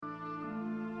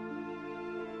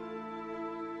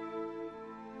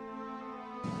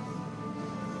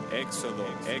Éxodo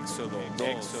 2,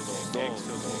 0,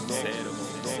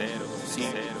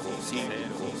 5,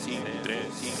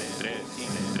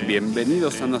 3.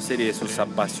 Bienvenidos a una serie de sus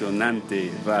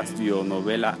apasionante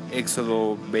radionovela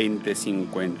Éxodo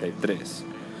 2053.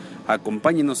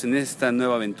 Acompáñenos en esta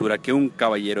nueva aventura que un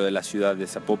caballero de la ciudad de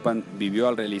Zapopan vivió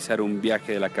al realizar un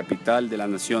viaje de la capital de la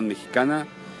nación mexicana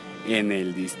en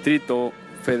el Distrito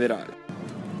Federal.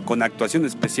 Con actuación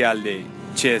especial de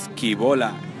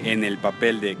Chesquibola en el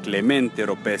papel de Clemente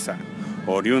Oropesa,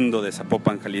 oriundo de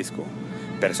Zapopan, Jalisco.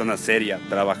 Persona seria,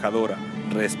 trabajadora,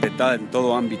 respetada en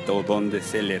todo ámbito donde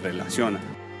se le relaciona.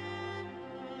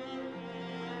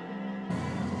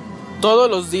 Todos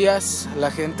los días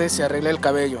la gente se arregla el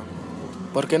cabello.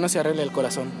 ¿Por qué no se arregla el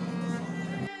corazón?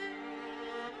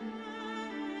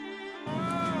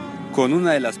 Con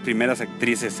una de las primeras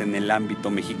actrices en el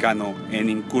ámbito mexicano en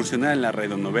incursionar en la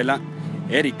radionovela,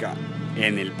 Erika,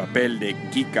 en el papel de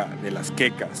Kika de las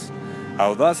Quecas,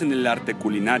 audaz en el arte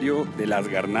culinario de las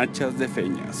garnachas de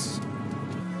Feñas.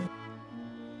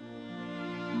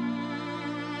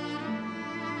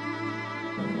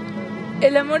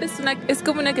 El amor es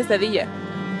como una quesadilla.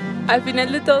 Al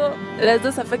final de todo, las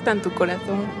dos afectan tu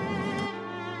corazón.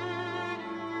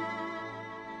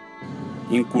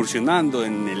 Incursionando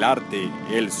en el arte,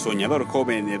 el soñador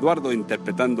joven Eduardo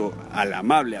interpretando al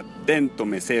amable, atento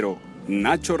mesero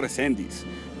Nacho Reséndiz,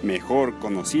 mejor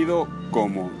conocido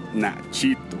como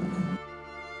Nachito.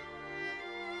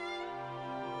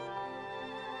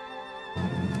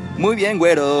 Muy bien,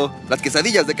 güero. Las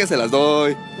quesadillas, ¿de qué se las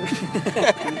doy?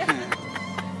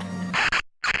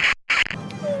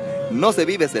 No se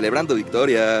vive celebrando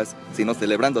victorias, sino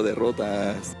celebrando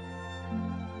derrotas.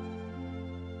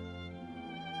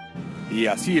 Y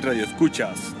así,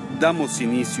 radioescuchas, damos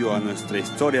inicio a nuestra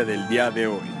historia del día de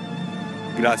hoy.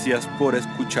 Gracias por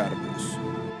escucharnos.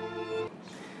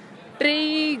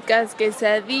 Ricas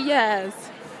quesadillas.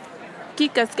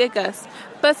 Kikas, quecas.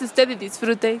 Pase usted y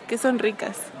disfrute, que son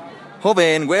ricas.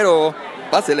 Joven, güero,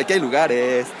 pásele que hay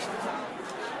lugares.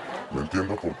 No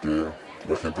entiendo por qué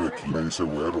la gente de aquí me dice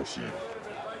güero si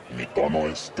mi tono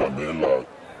es canela,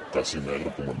 casi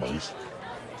negro como el maíz.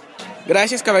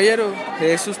 Gracias, caballero.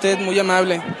 Es usted muy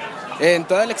amable. En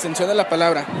toda la extensión de la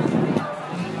palabra.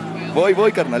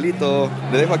 Voy, carnalito.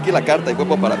 Le dejo aquí la carta y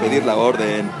cuerpo para pedir la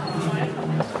orden.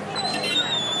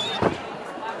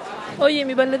 Oye,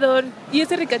 mi valedor, ¿y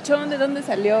ese ricachón de dónde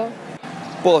salió?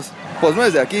 Pues no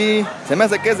es de aquí. Se me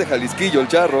hace que es de Jalisquillo el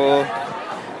charro.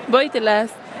 Vóytelas.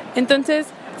 Entonces,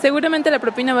 seguramente la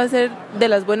propina va a ser de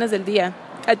las buenas del día.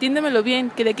 Atiéndemelo bien,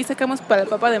 que de aquí sacamos para el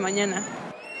papa de mañana.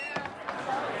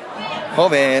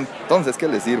 Joven, entonces, ¿qué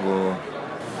le sirvo?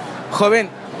 Joven,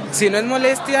 si no es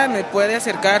molestia, ¿me puede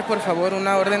acercar, por favor,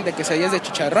 una orden de quesadillas de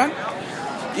chicharrón?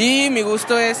 Y mi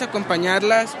gusto es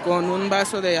acompañarlas con un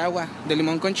vaso de agua, de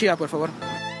limón con chía, por favor.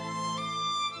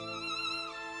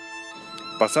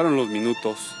 Pasaron los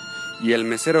minutos y el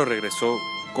mesero regresó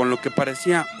con lo que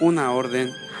parecía una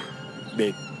orden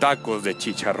de tacos de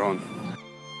chicharrón.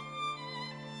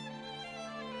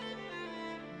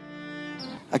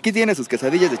 Aquí tiene sus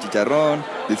quesadillas de chicharrón.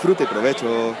 Disfrute y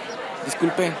provecho.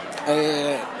 Disculpe,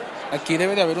 aquí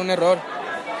debe de haber un error.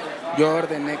 Yo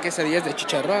ordené quesadillas de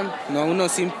chicharrón, no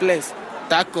unos simples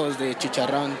tacos de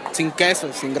chicharrón, sin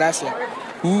queso, sin gracia.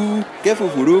 ¡Qué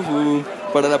fufurufu!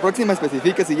 Para la próxima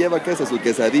especifique si lleva queso su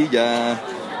quesadilla.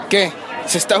 ¿Qué?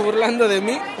 ¿Se está burlando de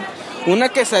mí? Una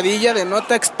quesadilla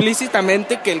denota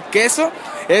explícitamente que el queso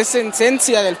es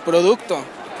esencia del producto.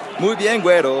 Muy bien,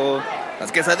 güero.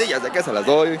 Las quesadillas, ¿de qué se las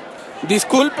doy?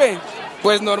 Disculpe,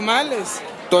 pues normales,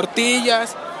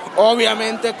 tortillas,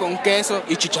 obviamente con queso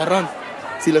y chicharrón.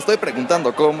 Si le estoy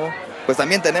preguntando cómo, pues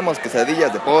también tenemos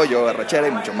quesadillas de pollo, arrachera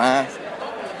y mucho más.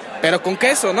 Pero con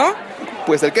queso, ¿no?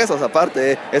 Pues el queso es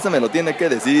aparte, eso me lo tiene que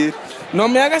decir. No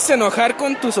me hagas enojar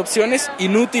con tus opciones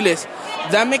inútiles.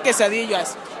 Dame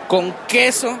quesadillas con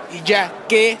queso y ya,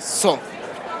 queso.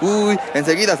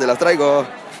 Enseguida se las traigo.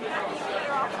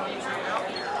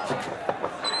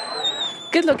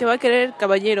 ¿Qué es lo que va a querer,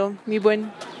 caballero, mi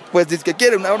buen? Pues dice que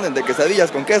quiere una orden de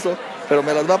quesadillas con queso, pero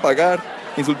me las va a pagar.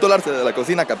 Insultó el arte de la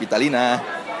cocina capitalina.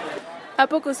 ¿A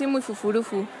poco sí muy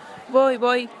fufurufu?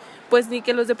 Voy. Pues ni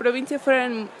que los de provincia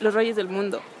fueran los reyes del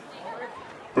mundo.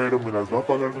 Pero me las va a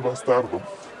pagar el bastardo.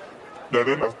 Le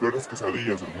haré las peores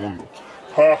quesadillas del mundo.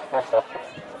 ¡Ja, ja, ja!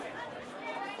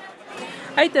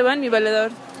 Ahí te van, mi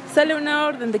valedor. Sale una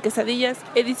orden de quesadillas,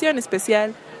 edición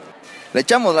especial. Le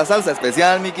echamos la salsa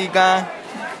especial, mi Kika.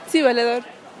 Sí, valedor.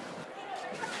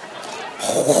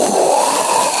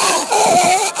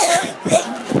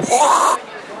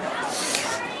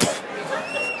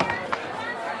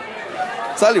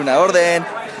 Sale una orden.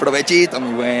 Provechito,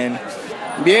 mi buen.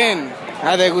 Bien,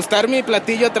 a degustar mi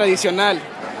platillo tradicional.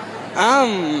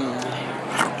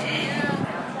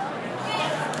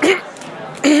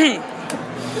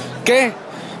 ¿Qué?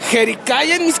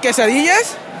 ¿Jericaya en mis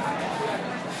quesadillas?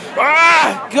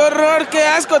 ¡Ah! ¡Qué horror! ¡Qué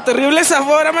asco! Terrible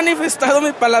sabor ha manifestado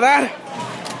mi paladar.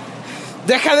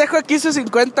 Dejo aquí sus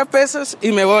 50 pesos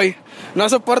y me voy. No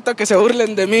soporto que se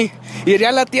burlen de mí. Iré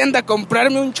a la tienda a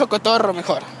comprarme un chocotorro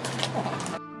mejor.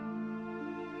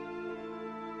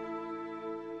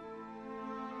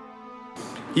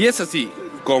 Y es así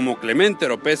como Clemente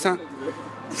Oropesa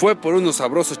fue por unos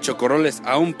sabrosos chocorroles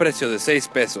a un precio de 6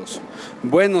 pesos,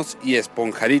 buenos y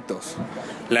esponjaditos.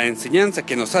 La enseñanza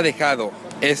que nos ha dejado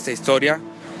esta historia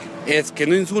es que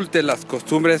no insultes las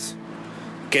costumbres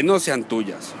que no sean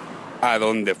tuyas. A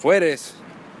donde fueres,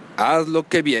 haz lo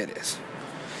que vieres.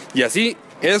 Y así,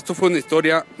 esto fue una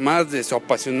historia más de su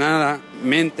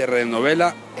apasionadamente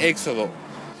radionovela Éxodo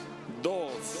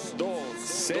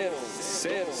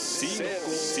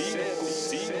 2205553.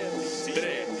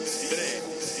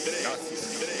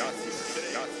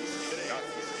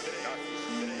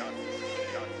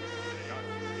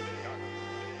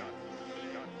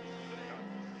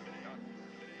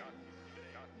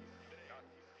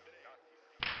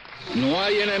 No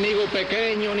hay enemigo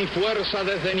pequeño ni fuerza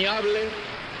desdeñable,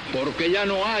 porque ya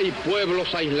no hay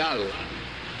pueblos aislados.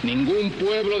 Ningún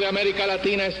pueblo de América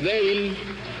Latina es débil,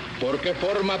 porque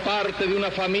forma parte de una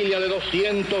familia de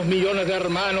 200 millones de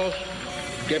hermanos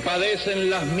que padecen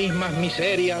las mismas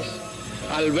miserias,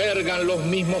 albergan los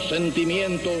mismos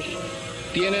sentimientos,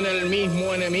 tienen el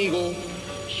mismo enemigo,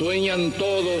 sueñan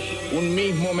todos un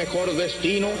mismo mejor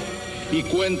destino y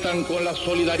cuentan con la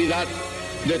solidaridad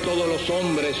de todos los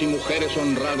hombres y mujeres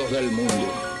honrados del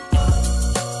mundo.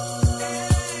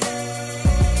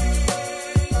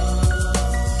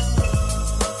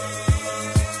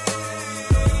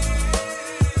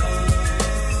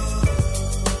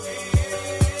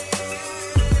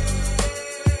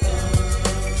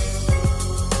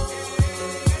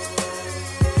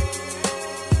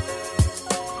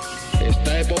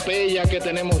 Esta epopeya que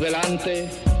tenemos delante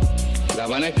la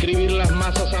van a escribir las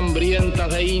masas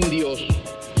hambrientas de indios,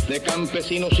 de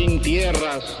campesinos sin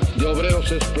tierras, de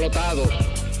obreros explotados.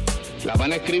 La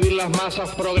van a escribir las masas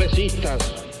progresistas,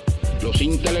 los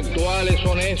intelectuales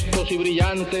honestos y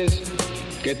brillantes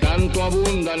que tanto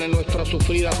abundan en nuestras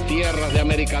sufridas tierras de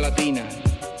América Latina.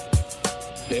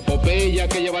 Epopeya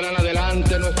que llevarán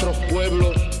adelante nuestros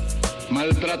pueblos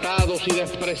maltratados y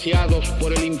despreciados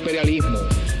por el imperialismo.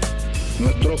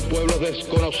 Nuestros pueblos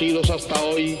desconocidos hasta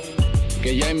hoy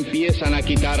que ya empiezan a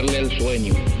quitarle el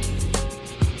sueño.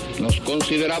 Nos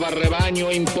consideraba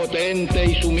rebaño impotente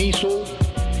y sumiso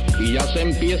y ya se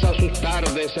empieza a asustar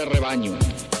de ese rebaño.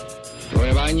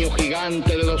 Rebaño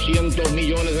gigante de 200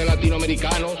 millones de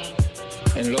latinoamericanos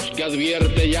en los que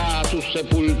advierte ya a sus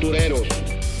sepultureros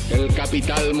el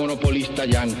capital monopolista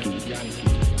yanqui.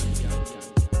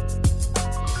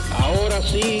 Ahora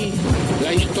sí,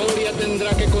 la historia tendrá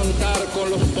que contar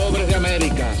con los pobres de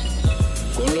América,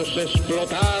 con los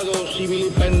explotados y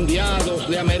vilipendiados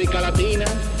de América Latina,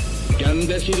 que han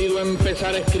decidido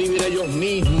empezar a escribir ellos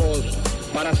mismos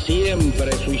para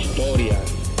siempre su historia.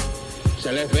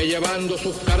 Se les ve llevando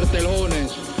sus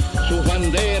cartelones, sus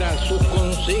banderas, sus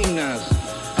consignas,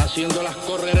 haciéndolas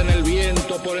correr en el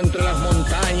viento por entre las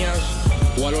montañas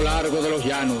o a lo largo de los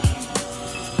llanos.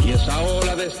 Y esa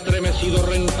ola de estremecido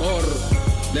rencor,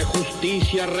 de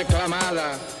justicia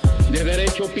reclamada, de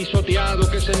derecho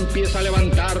pisoteado que se empieza a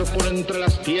levantar por entre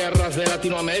las tierras de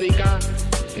Latinoamérica,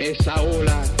 esa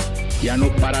ola ya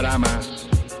no parará más.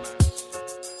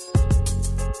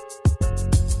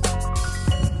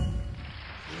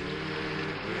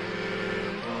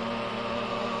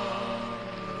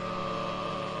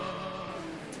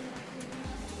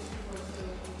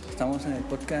 Estamos en el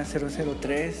podcast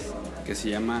 003. Que se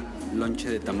llama Lonche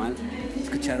de Tamal.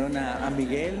 Escucharon a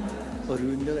Miguel,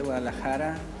 oriundo de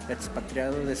Guadalajara,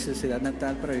 expatriado de su ciudad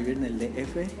natal para vivir en el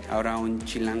DF. Ahora un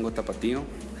chilango tapatío.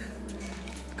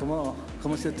 ¿Cómo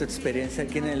ha sido tu experiencia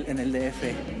aquí en el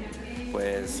DF?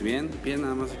 Pues bien,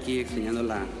 nada más aquí extrañando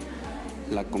la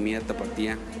comida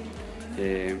tapatía.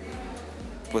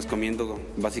 Pues comiendo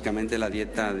básicamente la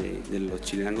dieta de los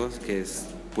chilangos, que es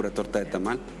pura torta de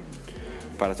tamal,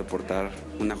 para soportar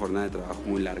una jornada de trabajo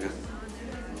muy larga.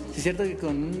 ¿Sí es cierto que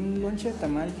con un lonche de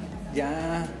tamal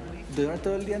ya dura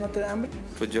todo el día, no te da hambre?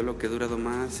 Pues yo lo que he durado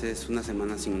más es una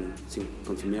semana sin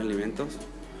consumir alimentos.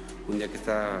 Un día que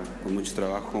estaba con mucho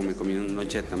trabajo me comí un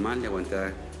lonche de tamal y aguanté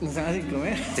 ¿No estabas sin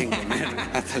comer? sin comer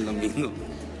hasta el domingo.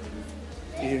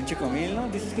 Y un chocomil, ¿no?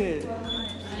 Dices que...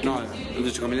 No,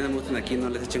 los chocomiles me gustan aquí, no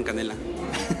les echan canela.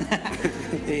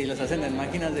 Y los hacen en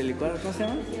máquinas de licuado, ¿cómo se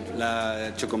llama?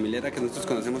 La chocomilera que nosotros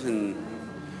conocemos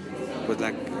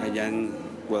allá en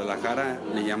Guadalajara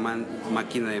le llaman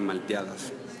máquina de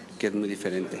malteadas, que es muy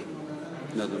diferente,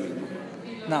 no es lo mismo.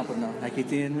 No, pues no, aquí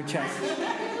tienen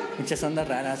muchas ondas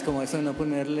raras, como eso de no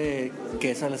ponerle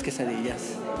queso a las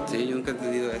quesadillas. Sí, yo nunca he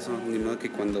entendido eso, ni modo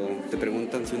que cuando te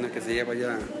preguntan si una quesadilla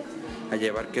vaya a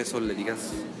llevar queso, le digas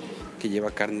que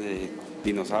lleva carne de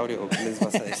dinosaurio, o qué les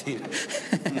vas a decir.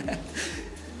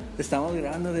 Estamos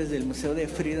grabando desde el Museo de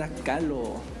Frida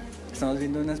Kahlo. Estamos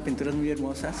viendo unas pinturas muy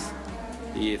hermosas.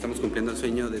 Y estamos cumpliendo el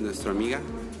sueño de nuestra amiga.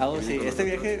 Sí, este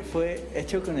viaje fue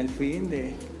hecho con el fin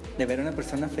de ver a una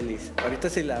persona feliz. Ahorita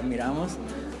si la miramos,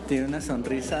 tiene una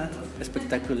sonrisa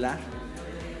espectacular.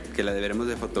 Que la deberemos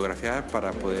de fotografiar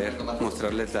para poder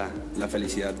mostrarles la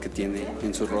felicidad que tiene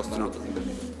en su rostro.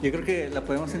 Yo creo que la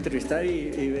podemos entrevistar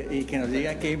y que nos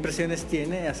diga qué impresiones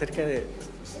tiene acerca de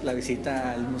la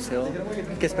visita al museo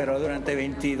que esperó durante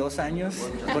 22 años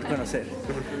por conocer.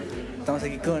 Estamos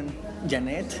aquí con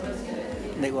Janet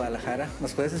de Guadalajara.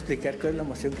 ¿Nos puedes explicar cuál es la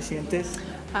emoción que sientes?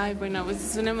 Ay, bueno, pues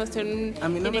es una emoción... A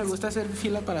mí no me gusta hacer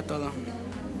fila para todo.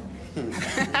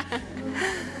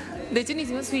 De hecho, ni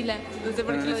hicimos fila. No sé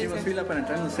por qué No lo hicimos dicen. fila para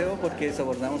entrar al museo porque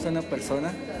abordamos a una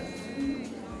persona.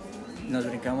 Nos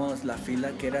brincamos la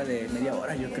fila que era de media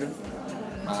hora, yo creo.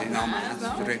 Sí, no más,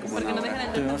 ¿no? yo creo que como Porque una no hora. dejan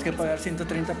entrar. Tuvimos que pagar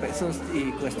 130 pesos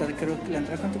y cuesta, creo que la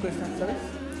entrada, ¿cuánto cuesta? ¿Sabes?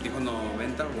 Dijo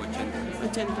 90 o 80.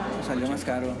 80. Nos salió más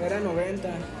caro. Era 90,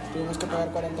 tuvimos que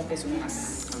pagar 40 pesos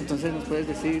más. Entonces, ¿nos puedes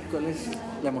decir cuál es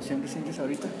la emoción que sientes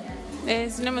ahorita?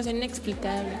 Es una emoción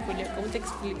inexplicable, Julio. ¿Cómo te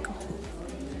explico?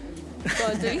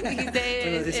 Como tú dijiste,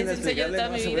 Bueno, es dicen un sueño de explicarle, toda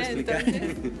no mi se vida. puede explicar.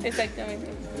 Entonces, exactamente.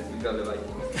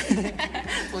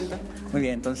 Punto. Muy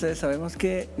bien, entonces sabemos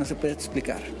que no se puede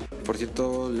explicar. Por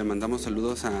cierto, le mandamos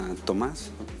saludos a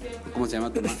Tomás. ¿Cómo se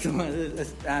llama Tomás?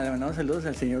 Le mandamos saludos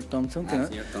al señor Thompson, que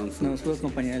Señor Thompson. no nos pudo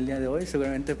acompañar el día de hoy,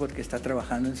 seguramente porque está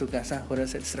trabajando en su casa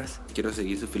horas extras. Quiero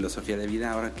seguir su filosofía de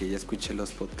vida. Ahora que ya escuché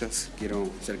los podcasts, quiero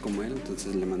ser como él,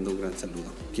 entonces le mando un gran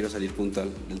saludo. Quiero salir puntual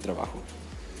del trabajo.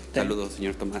 Saludos,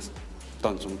 señor Tomás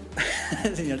Thompson.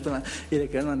 Señor Tomás. Y le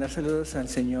quiero mandar saludos al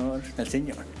señor.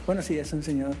 Bueno, sí, es un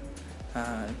señor,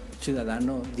 al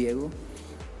ciudadano Diego,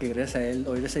 que gracias a él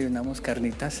hoy desayunamos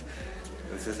carnitas.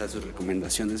 Gracias a sus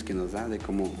recomendaciones que nos da de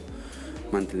cómo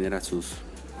mantener a sus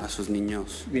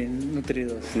niños Bien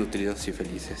nutridos. nutridos y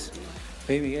felices.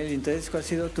 Oye, Miguel, ¿y entonces cuál ha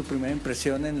sido tu primera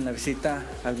impresión en la visita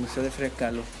al Museo de Frida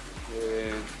Kahlo?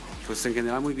 Pues en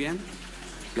general muy bien.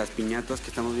 Las piñatas que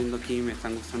estamos viendo aquí me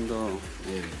están gustando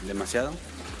demasiado.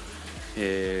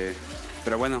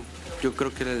 Pero bueno, yo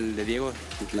creo que el de Diego,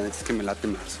 la neta es que me late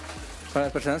más. Para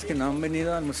las personas que no han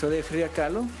venido al Museo de Frida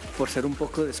Kahlo, por ser un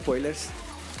poco de spoilers,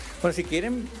 bueno, si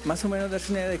quieren más o menos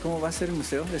darse una idea de cómo va a ser el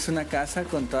museo, es una casa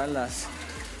con todos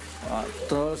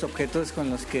los objetos con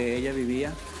los que ella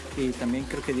vivía y también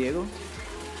creo que Diego.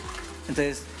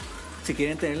 Entonces, si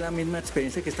quieren tener la misma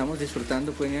experiencia que estamos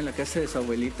disfrutando, pueden ir a la casa de su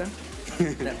abuelita,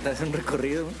 darse un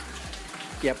recorrido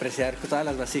y apreciar todas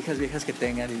las vasijas viejas que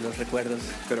tengan y los recuerdos.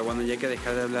 Pero bueno, ya hay que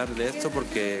dejar de hablar de esto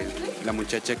porque la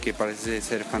muchacha que parece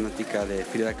ser fanática de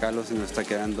Frida Kahlo se nos está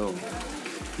quedando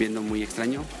viendo muy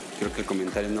extraño. Creo que el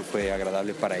comentario no fue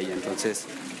agradable para ella, entonces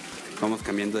vamos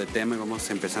cambiando de tema y vamos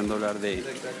empezando a hablar El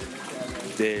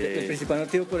principal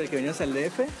motivo por el que venimos al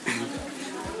DF.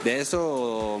 De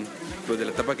eso, pues de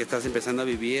la etapa que estás empezando a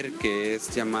vivir, que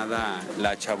es llamada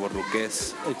la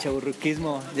chavorruquez. El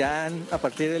chavorruquismo. Ya a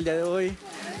partir del día de hoy,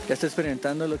 ya estoy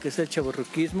experimentando lo que es el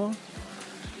chavorruquismo.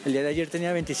 El día de ayer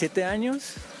tenía 27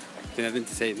 años, Tienes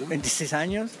 26, ¿no? 26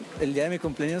 años. El día de mi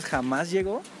cumpleaños jamás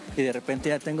llegó y de repente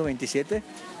ya tengo 27.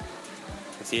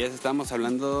 Así es, estamos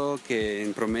hablando que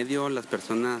en promedio las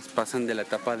personas pasan de la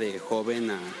etapa de joven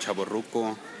a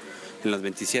chavorruco en los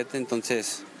 27,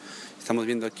 entonces estamos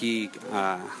viendo aquí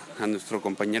a nuestro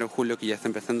compañero Julio que ya está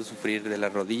empezando a sufrir de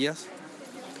las rodillas.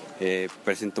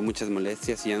 Presentó muchas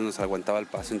molestias y ya no nos aguantaba el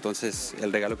paso, entonces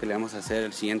el regalo que le vamos a hacer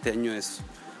el siguiente año es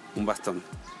un bastón.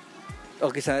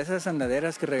 O quizá esas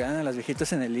andaderas que regalan a las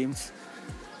viejitas en el IMSS.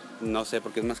 No sé,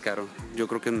 porque es más caro. Yo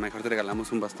creo que mejor te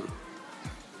regalamos un bastón.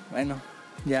 Bueno,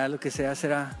 ya lo que sea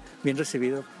será bien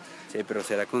recibido. Sí, pero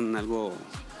será con algo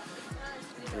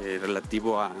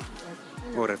relativo a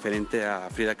o referente a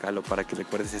Frida Kahlo para que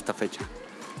recuerdes esta fecha.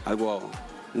 Algo,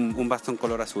 un bastón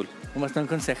color azul. Un bastón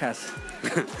con cejas.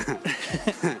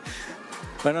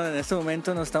 Bueno, en este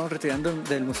momento nos estamos retirando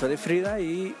del Museo de Frida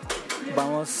y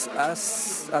vamos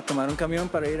a tomar un camión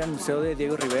para ir al Museo de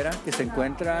Diego Rivera, que se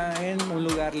encuentra en un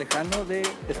lugar lejano de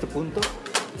este punto.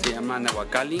 Se llama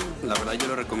Nahuacali. La verdad yo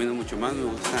lo recomiendo mucho más. Me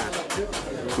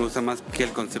gusta más que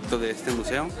el concepto de este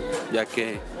museo, ya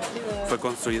que fue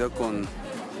construido con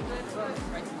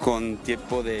un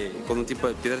tipo de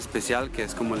piedra especial que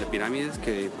es como el de pirámides,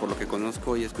 que por lo que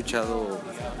conozco y he escuchado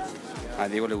a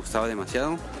Diego le gustaba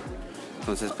demasiado.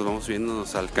 Entonces pues vamos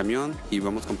subiéndonos al camión y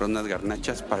vamos comprando unas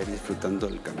garnachas para ir disfrutando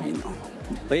del camino.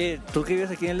 Oye, tú que vives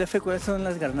aquí en el DF, ¿cuáles son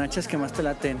las garnachas que más te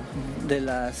laten?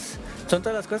 Son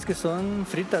todas las cosas que son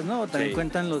fritas, ¿no? ¿O también Sí.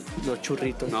 cuentan los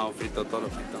churritos? No, frito, todo lo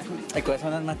frito. ¿Y cuáles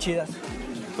son las más chidas?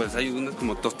 Pues hay unas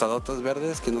como tostadotas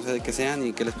verdes que no sé de qué sean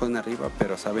y qué les ponen arriba,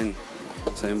 pero saben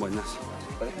buenas.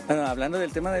 Bueno, hablando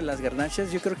del tema de las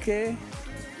garnachas, yo creo que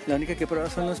la única que he probado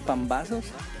son los pambazos.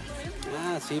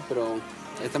 Ah, sí, pero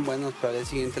están buenos, pero al día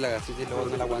siguiente la gastritis y luego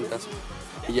no la aguantas.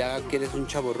 Y ya que eres un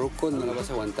chavorruco no la vas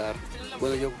a aguantar.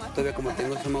 Bueno, yo todavía como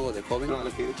tengo estómago de joven,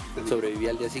 sobreviví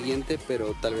al día siguiente,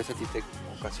 pero tal vez a ti te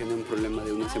ocasione un problema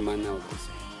de una semana o dos.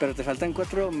 Pero te faltan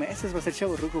 4 meses, va a ser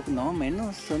chaburruco. No,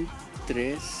 menos, son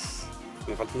 3,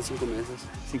 Me faltan 5 meses.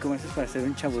 5 meses para ser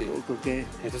un chaburruco. ¿Qué?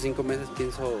 Estos 5 meses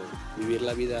pienso vivir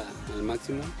la vida al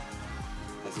máximo,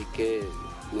 así que,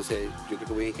 no sé, yo creo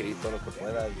que voy a ingerir todo lo que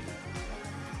pueda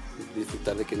y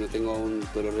disfrutar de que no tengo un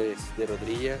dolor de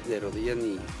rodillas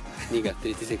ni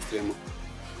gastritis extremo.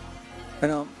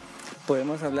 Bueno,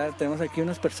 podemos hablar, tenemos aquí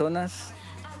unas personas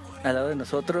al lado de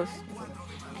nosotros.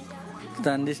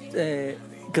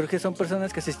 Creo que son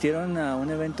personas que asistieron a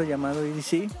un evento llamado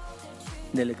EDC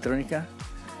de electrónica.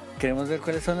 Queremos ver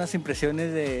cuáles son las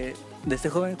impresiones de este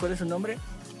joven. ¿Cuál es su nombre?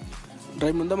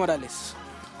 Raimundo Morales.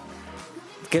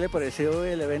 ¿Qué le pareció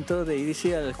el evento de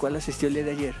EDC al cual asistió el día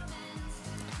de ayer?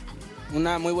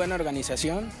 Una muy buena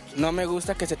organización. No me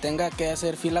gusta que se tenga que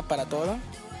hacer fila para todo.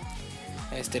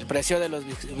 El precio de los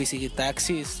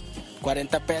bicitaxis,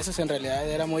 40 pesos, en realidad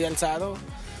era muy alzado.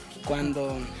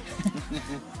 Cuando,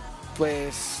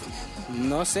 pues,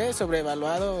 no sé,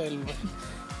 sobrevaluado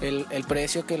el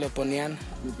precio que le ponían.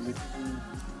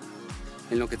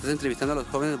 En lo que estás entrevistando a los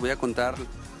jóvenes voy a contar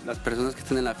las personas que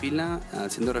están en la fila,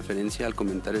 haciendo referencia al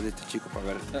comentario de este chico para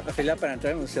ver. La fila para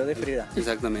entrar al Museo de Frida.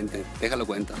 Exactamente, déjalo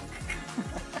cuenta.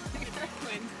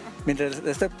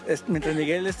 Mientras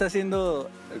Miguel está haciendo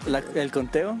el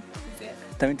conteo,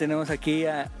 también tenemos aquí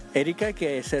a Erika,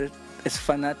 que es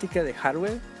fanática de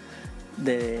hardware.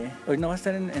 Hoy no va a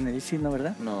estar en el ICI, ¿no,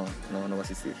 verdad? No va a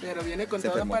asistir. Pero viene con Se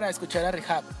todo enfermó. para escuchar a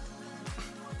Rehab.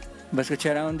 Va a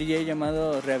escuchar a un DJ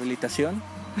llamado Rehabilitación,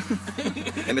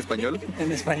 ¿En español?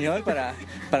 en español, para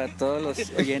todos los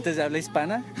oyentes de habla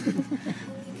hispana.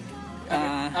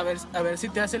 A ver si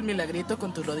te hace el milagrito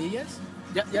con tus rodillas.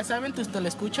 ¿Ya saben tus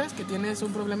telescuchas que tienes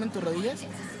un problema en tus rodillas?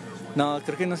 No,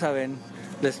 creo que no saben.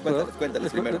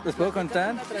 Cuéntales primero. ¿Les puedo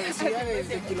contar? Una travesía de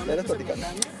Eres kilómetros en platicando.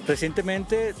 montaña.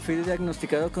 Recientemente fui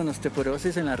diagnosticado con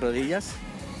osteoporosis en las rodillas,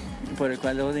 por el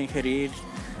cual debo de ingerir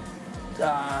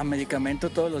medicamento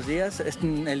todos los días.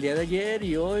 El día de ayer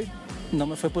y hoy no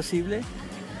me fue posible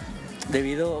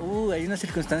debido hay una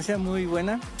circunstancia muy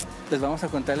buena. Les vamos a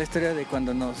contar la historia de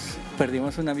cuando nos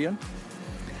perdimos un avión.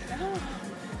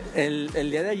 El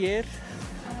día de ayer,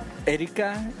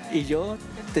 Erika y yo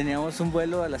teníamos un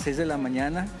vuelo a las 6 de la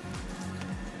mañana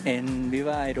en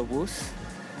Viva Aerobús,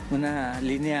 una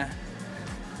línea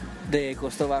de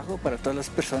costo bajo para todas las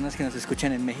personas que nos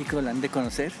escuchan en México, la han de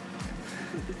conocer.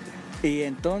 Y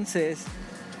entonces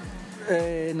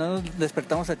no nos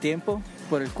despertamos a tiempo,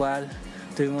 por el cual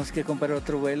tuvimos que comprar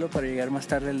otro vuelo para llegar más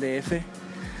tarde al DF.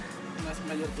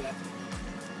 Mayor clase.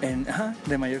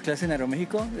 De mayor clase en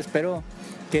Aeroméxico. Espero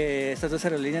que estas dos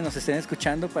aerolíneas nos estén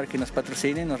escuchando para que nos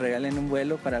patrocinen, nos regalen un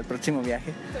vuelo para el próximo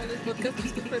viaje. Todos los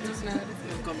podcasts son patrocinados.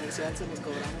 El comercial se los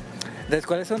cobramos. Entonces,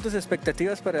 ¿cuáles son tus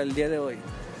expectativas para el día de hoy?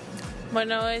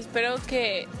 Bueno, espero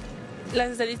que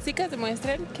las estadísticas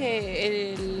demuestren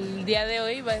que el día de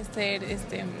hoy va a ser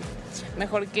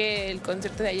mejor que el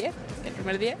concierto de ayer, el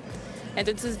primer día.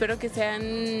 Entonces espero que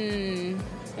sean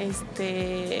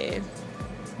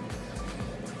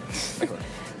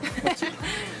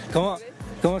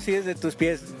 ¿Cómo sigues de tus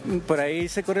pies? Por ahí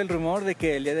se corre el rumor de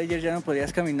que el día de ayer ya no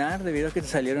podías caminar debido a que te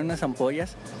salieron unas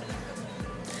ampollas.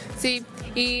 Sí,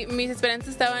 y mis esperanzas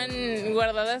estaban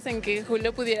guardadas en que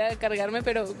Julio pudiera cargarme,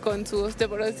 pero con su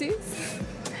osteoporosis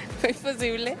fue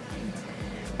imposible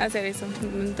hacer eso.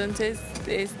 Entonces,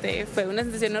 fue una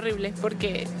sensación horrible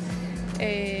porque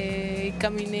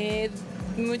caminé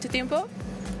mucho tiempo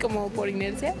como por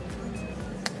inercia.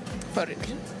 Fue horrible.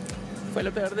 Fue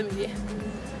lo peor de mi día.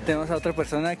 Tenemos a otra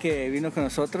persona que vino con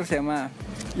nosotros, se llama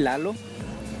Lalo.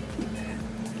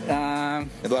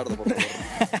 Eduardo, por favor.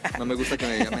 No me gusta que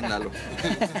me llamen Lalo.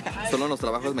 Solo en los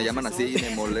trabajos me llaman así y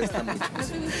me molesta mucho.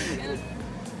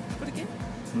 ¿Por qué?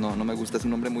 No me gusta, es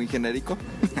un nombre muy genérico.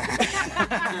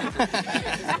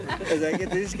 O sea, que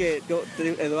tú dices que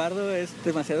Eduardo es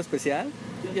demasiado especial.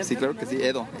 Sí, claro que sí,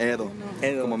 Edo.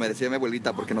 Como me decía mi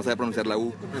abuelita, porque no sabía pronunciar la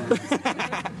U.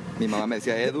 Mi mamá me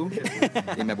decía Edu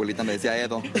y mi abuelita me decía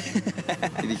Edo.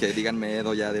 Y dije, díganme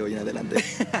Edo ya de hoy en adelante.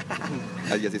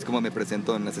 Y así es como me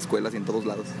presento en las escuelas y en todos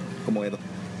lados, como Edo.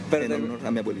 En honor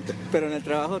a mi abuelita. Pero en el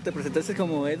trabajo te presentaste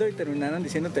como Edo y terminaron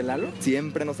diciéndote Lalo.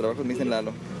 Siempre en los trabajos me dicen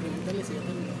Lalo.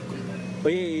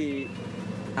 Oye,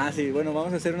 sí, bueno,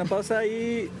 vamos a hacer una pausa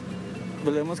y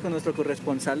volvemos con nuestro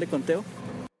corresponsal de conteo.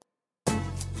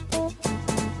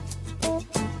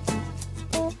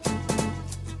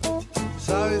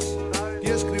 ¿Sabes?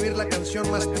 Quiero escribir la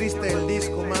canción más triste del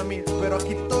disco, mami, pero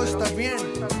aquí todo está bien.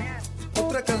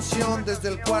 Otra canción desde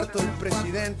el cuarto del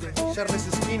presidente. Charles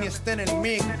Skinny está en el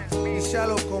mic. Dice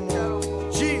algo como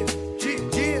G.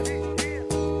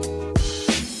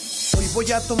 Hoy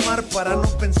voy a tomar para no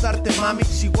pensarte, mami.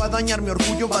 Si voy a dañar mi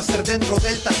orgullo va a ser dentro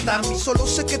del tatami. Solo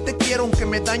sé que te quiero aunque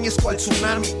me dañes cual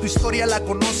tsunami. Tu historia la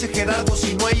conoce Gerardo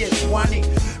Sinoy, el Juani.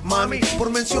 Mami, por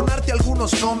mencionarte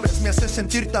algunos nombres me hace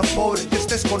sentir tan pobre que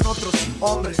estés con otros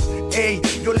hombres. Ey,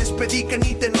 yo les pedí que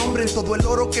ni te nombren. Todo el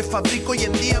oro que fabrico hoy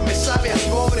en día me sabe a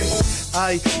cobre.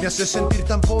 Ay, me hace sentir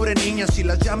tan pobre, niña. Si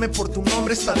las llame por tu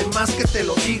nombre está de más que te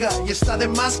lo diga. Y está de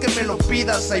más que me lo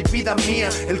pidas. Ay, vida mía,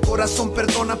 el corazón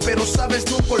perdona pero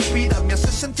sabes nunca olvida. Me hace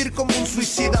sentir como un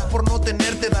suicida por no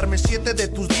tenerte. Darme 7 de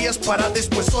tus días para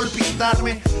después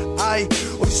olvidarme. Ay,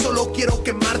 hoy solo quiero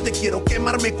quemarte. Quiero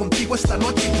quemarme contigo esta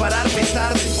noche y pararme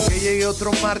tarde. Que llegue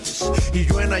otro martes y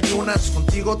yo en ayunas.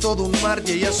 Contigo todo un mar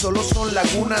y ellas solo son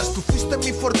lagunas. Tú fuiste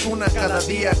mi fortuna cada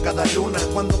día, cada luna.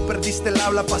 Cuando perdiste el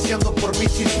habla paseando por mi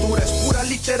cintura. Es pura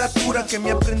literatura que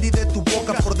me aprendí de tu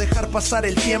boca. Por dejar pasar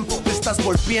el tiempo te estás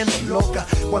volviendo loca.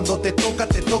 Cuando te toca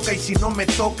y si no me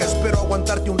toca espero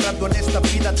aguantarte un rato en esta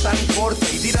vida tan corta.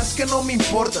 Y dirás que no me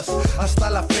importas hasta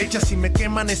la fecha. Si me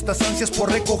queman estas ansias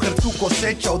por recoger tu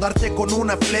cosecha o darte con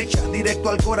una flecha directo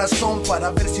al corazón para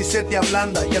ver si se te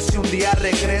ablanda y así un día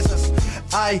regresas.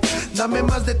 Ay, dame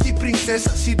más de ti,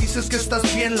 princesa. Si dices que estás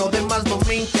bien, lo demás no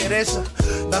me interesa.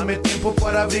 Dame tiempo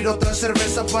para abrir otra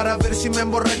cerveza para ver si me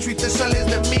emborracho y te sales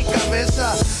de mi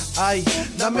cabeza. Ay,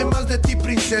 dame más de ti,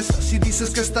 princesa. Si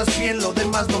dices que estás bien, lo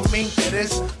demás no me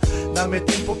interesa. Dame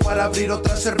tiempo para abrir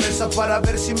otra cerveza para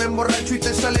ver si me emborracho y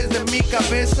te sales de mi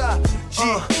cabeza.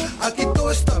 Aquí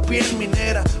todo está bien,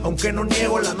 minera, aunque no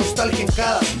niego la nostalgia en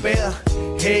cada peda.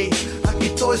 Hey, aquí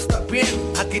todo está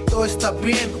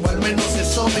bien, o al menos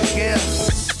eso me queda.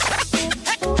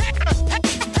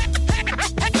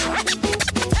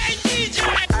 Hey DJ,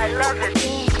 I love it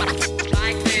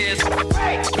like this.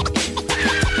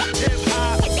 Hip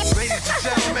hop, ladies and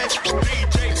gentlemen,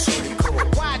 DJ Sónico.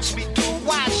 Watch me, dude,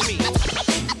 watch me.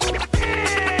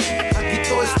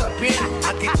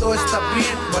 Aquí todo está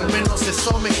bien, o al menos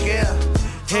eso me queda.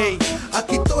 Hey,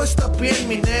 aquí todo está bien,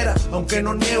 minera, aunque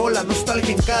no niego la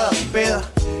nostalgia en cada peda.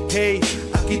 Hey,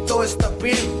 aquí todo está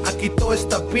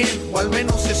bien, o al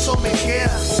menos eso me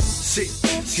queda. Sí,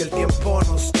 si el tiempo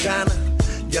nos gana,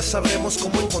 ya sabremos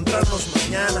cómo encontrarnos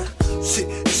mañana. Sí,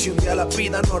 si un día la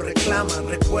vida nos reclama,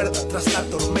 recuerda, tras la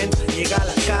tormenta llega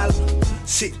la calma.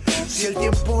 Sí, si el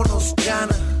tiempo nos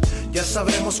gana, ya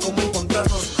sabremos cómo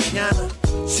encontrarnos mañana.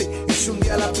 Sí, y si un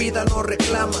día la vida nos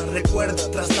reclama, recuerda,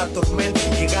 tras la tormenta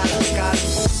llega la calma.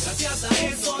 Gracias a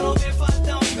eso no me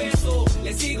falta un peso,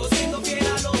 le sigo siendo fiel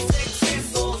a los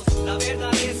excesos. La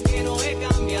verdad es que no he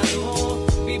cambiado,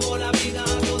 vivo la vida a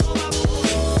todo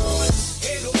vapor.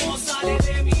 El humo sale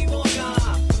de mi boca,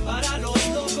 para los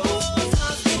locos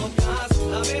las locas.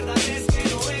 La verdad es que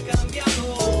no he cambiado,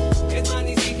 es más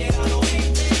ni siquiera lo he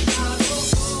intentado.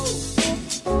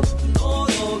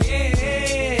 Todo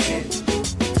bien,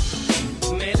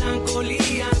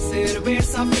 melancolía,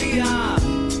 cerveza fría.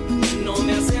 No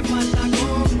me hace falta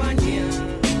compañía.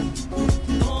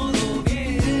 Todo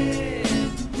bien.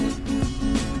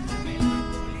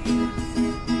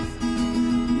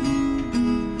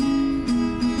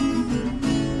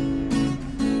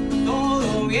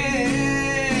 Todo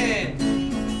bien.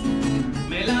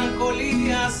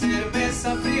 Melancolía,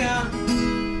 cerveza fría.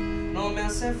 No me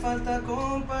hace falta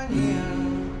compañía.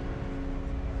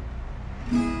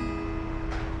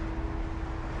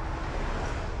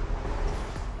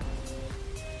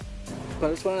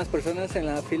 ¿Cuáles fueron las personas en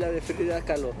la fila de Frida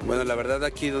Kahlo? Bueno, la verdad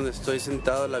aquí donde estoy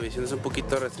sentado la visión es un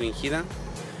poquito restringida.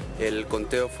 El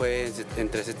conteo fue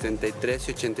entre 73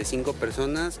 y 85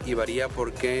 personas y varía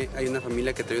porque hay una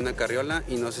familia que trae una carriola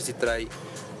y no sé si trae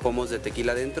pomos de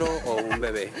tequila dentro o un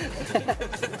bebé.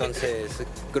 Entonces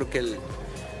creo que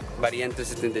varía entre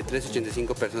 73 y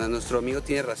 85 personas. Nuestro amigo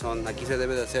tiene razón, aquí se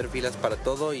debe de hacer filas para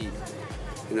todo y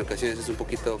en ocasiones es un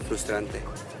poquito frustrante.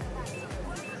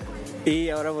 Y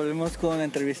ahora volvemos con la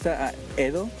entrevista a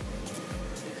Edo.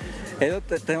 Edo,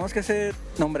 tenemos que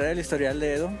nombrar el historial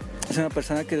de Edo. Es una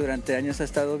persona que durante años ha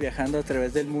estado viajando a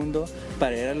través del mundo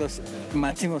para ir a los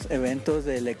máximos eventos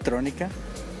de electrónica.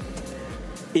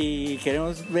 Y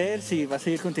queremos ver si va a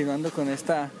seguir continuando con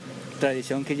esta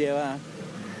tradición que lleva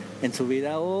en su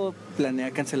vida o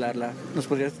planea cancelarla. ¿Nos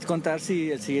podrías contar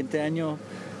si el siguiente año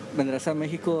vendrás a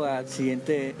México a la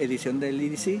siguiente edición del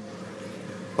EDC?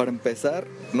 Para empezar,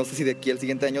 no sé si de aquí al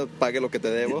siguiente año pague lo que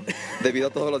te debo, debido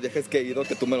a todos los viajes que he ido,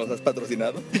 que tú me los has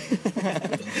patrocinado.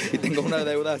 Y tengo una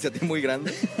deuda hacia ti muy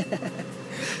grande.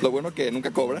 Lo bueno que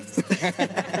nunca cobras.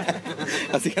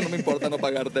 Así que no me importa no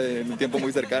pagarte en un tiempo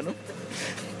muy cercano.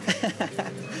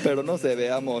 Pero no sé,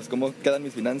 veamos cómo quedan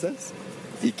mis finanzas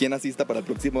y quién asista para el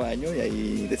próximo año y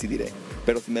ahí decidiré.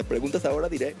 Pero si me preguntas ahora,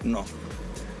 diré no.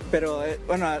 Pero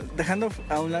bueno, dejando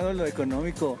a un lado lo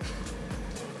económico,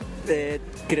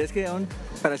 ¿crees que aún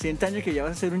para el siguiente año que ya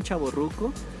vas a ser un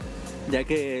chavorruco? Ya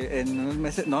que en unos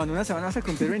meses, no, en una semana vas a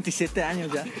cumplir 27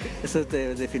 años ya. Eso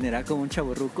te definirá como un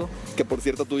chavorruco. Que por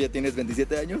cierto, tú ya tienes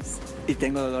 27 años. Y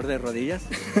tengo dolor de rodillas.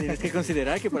 Tienes que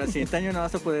considerar que para el siguiente año no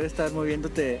vas a poder estar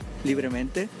moviéndote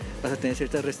libremente. Vas a tener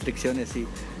ciertas restricciones y...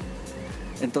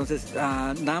 Entonces,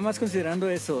 nada más considerando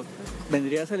eso,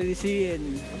 ¿vendrías al EDC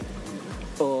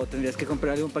o tendrías que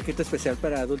comprar algún paquete especial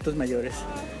para adultos mayores?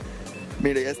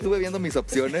 Mire, ya estuve viendo mis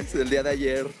opciones. El día de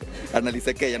ayer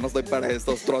analicé que ya no estoy para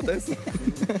estos trotes.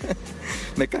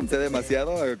 Me cansé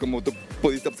demasiado, como tú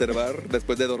pudiste observar,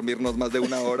 después de dormirnos más de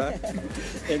una hora.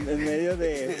 En medio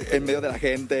de la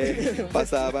gente,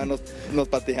 pasaban, nos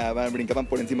pateaban, brincaban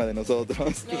por encima de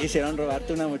nosotros. ¿Y quisieron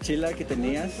robarte una mochila que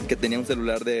tenías? Que tenía un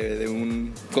celular de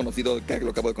un conocido que lo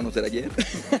acabo de conocer ayer.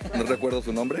 No recuerdo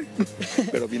su nombre,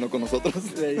 pero vino con nosotros.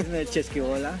 Le dicen el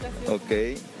Chesquibola.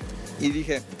 Ok. Y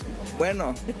dije,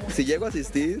 bueno, si llego a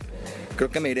asistir, creo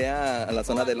que me iré a la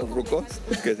zona de los rucos,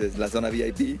 que es la zona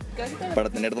VIP, para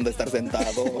tener donde estar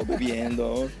sentado,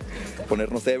 bebiendo,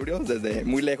 ponernos ebrios desde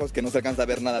muy lejos que no se alcanza a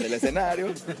ver nada del escenario.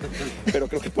 Pero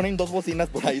creo que ponen 2 bocinas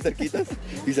por ahí cerquitas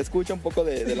y se escucha un poco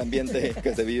del ambiente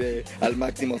que se vive al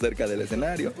máximo cerca del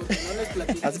escenario.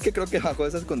 Así que creo que bajo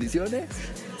esas condiciones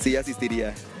sí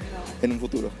asistiría en un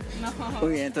futuro.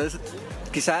 Muy bien, entonces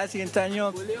quizá el siguiente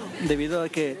año, debido a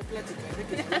que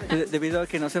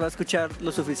no se va a escuchar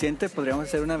lo suficiente, podríamos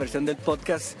hacer una versión del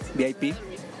podcast VIP.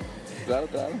 Claro,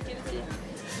 claro.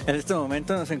 En este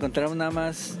momento nos encontramos nada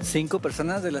más 5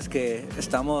 personas de las que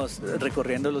estamos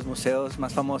recorriendo los museos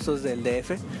más famosos del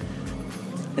DF.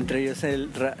 Entre ellos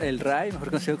el Ray, mejor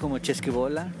conocido como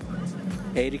Chesquibola,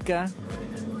 Erika,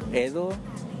 Edo,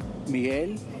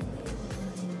 Miguel,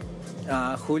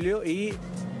 Julio, y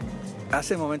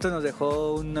hace momento nos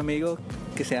dejó un amigo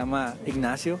que se llama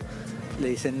Ignacio, le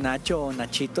dicen Nacho o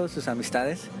Nachito, sus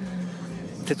amistades.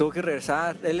 Se tuvo que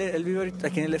regresar, él vive ahorita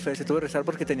aquí en el DF, se tuvo que regresar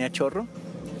porque tenía chorro.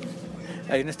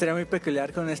 Hay una historia muy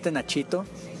peculiar con este Nachito,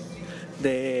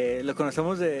 lo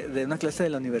conocemos de una clase de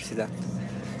la universidad.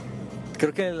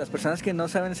 Creo que las personas que no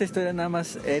saben esa historia, nada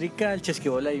más Erika, el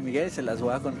Chesquibola y Miguel, se las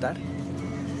voy a contar.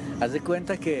 Haz de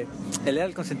cuenta que él era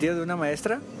el consentido de una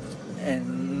maestra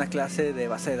en una clase de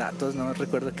base de datos, no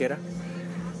recuerdo qué era.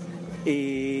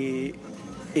 Y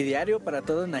diario para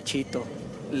todo Nachito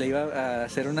le iba a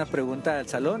hacer una pregunta al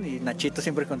salón y Nachito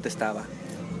siempre contestaba.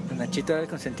 Nachito era el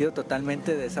consentido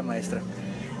totalmente de esa maestra.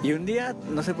 Y un día,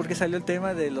 no sé por qué salió el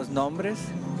tema de los nombres.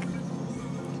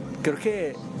 Creo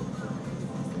que,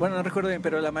 bueno, no recuerdo bien,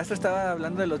 pero la maestra estaba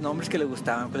hablando de los nombres que le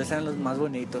gustaban, cuáles eran los más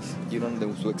bonitos. Y uno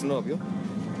de su exnovio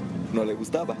no le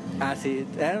gustaba. Ah, sí,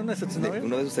 ¿era uno de sus exnovios?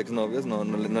 Uno de sus exnovios no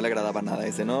le agradaba nada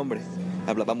ese nombre.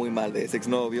 Hablaba muy mal de ese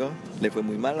exnovio, le fue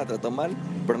muy mal, la trató mal,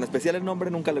 pero en especial el nombre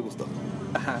nunca le gustó.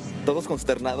 Ajá. Todos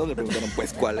consternados le preguntaron,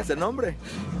 pues, ¿cuál es el nombre?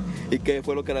 ¿Y qué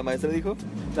fue lo que la maestra dijo?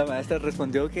 La maestra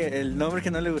respondió que el nombre que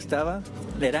no le gustaba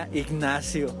era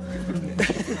Ignacio.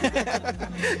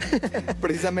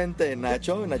 Precisamente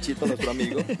Nachito, nuestro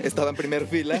amigo, estaba en primer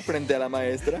fila frente a la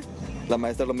maestra. La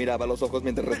maestra lo miraba a los ojos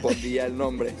mientras respondía el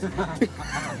nombre.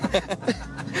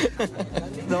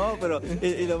 No, pero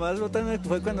y lo más botán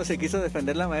fue cuando se quiso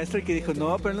defender la maestra y que dijo,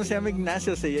 no, pero él no se llama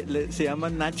Ignacio, se llama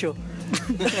Nacho.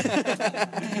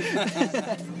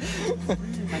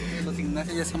 ¿Los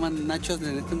Ignacios ya se llaman Nachos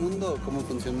en este mundo o cómo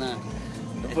funciona?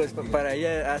 Pues para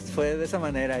ella fue de esa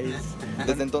manera.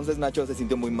 Desde entonces Nacho se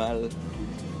sintió muy mal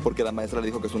porque la maestra le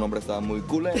dijo que su nombre estaba muy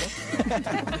culero.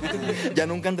 Ya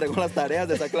nunca entregó las tareas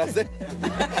de esa clase.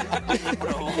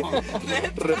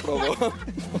 Reprobó.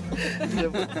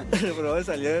 Reprobó,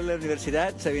 salió de la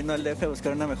universidad, se vino al DF a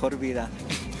buscar una mejor vida.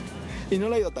 Y no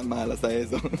le ha ido tan mal hasta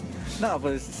eso. No,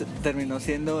 pues terminó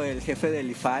siendo el jefe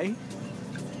del IFAI,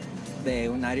 de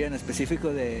un área en específico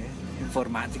de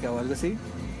informática o algo así.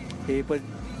 Y pues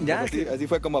ya... Así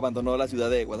fue como abandonó la ciudad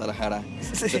de Guadalajara,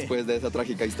 después de esa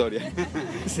trágica historia.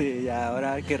 Sí, ya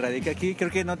ahora que radica aquí,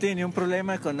 creo que no tiene ni un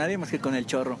problema con nadie más que con el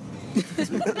chorro.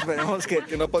 Esperemos que...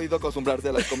 Porque no ha podido acostumbrarse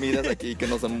a las comidas aquí, que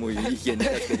no son muy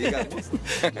higiénicas, que digamos.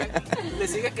 Le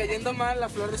sigue cayendo mal la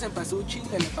flor de cempasúchil,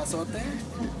 el epazote.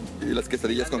 Y las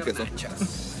quesadillas con queso.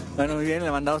 Bueno, muy bien, le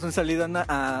mandamos un saludo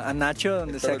a Nacho,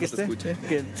 donde sea que esté,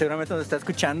 que seguramente nos está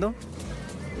escuchando.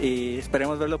 Y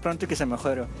esperemos verlo pronto y que se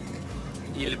mejore.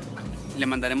 Y le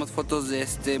mandaremos fotos de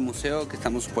este museo que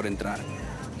estamos por entrar,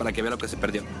 para que vea lo que se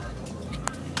perdió.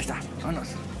 Ahí está, vámonos.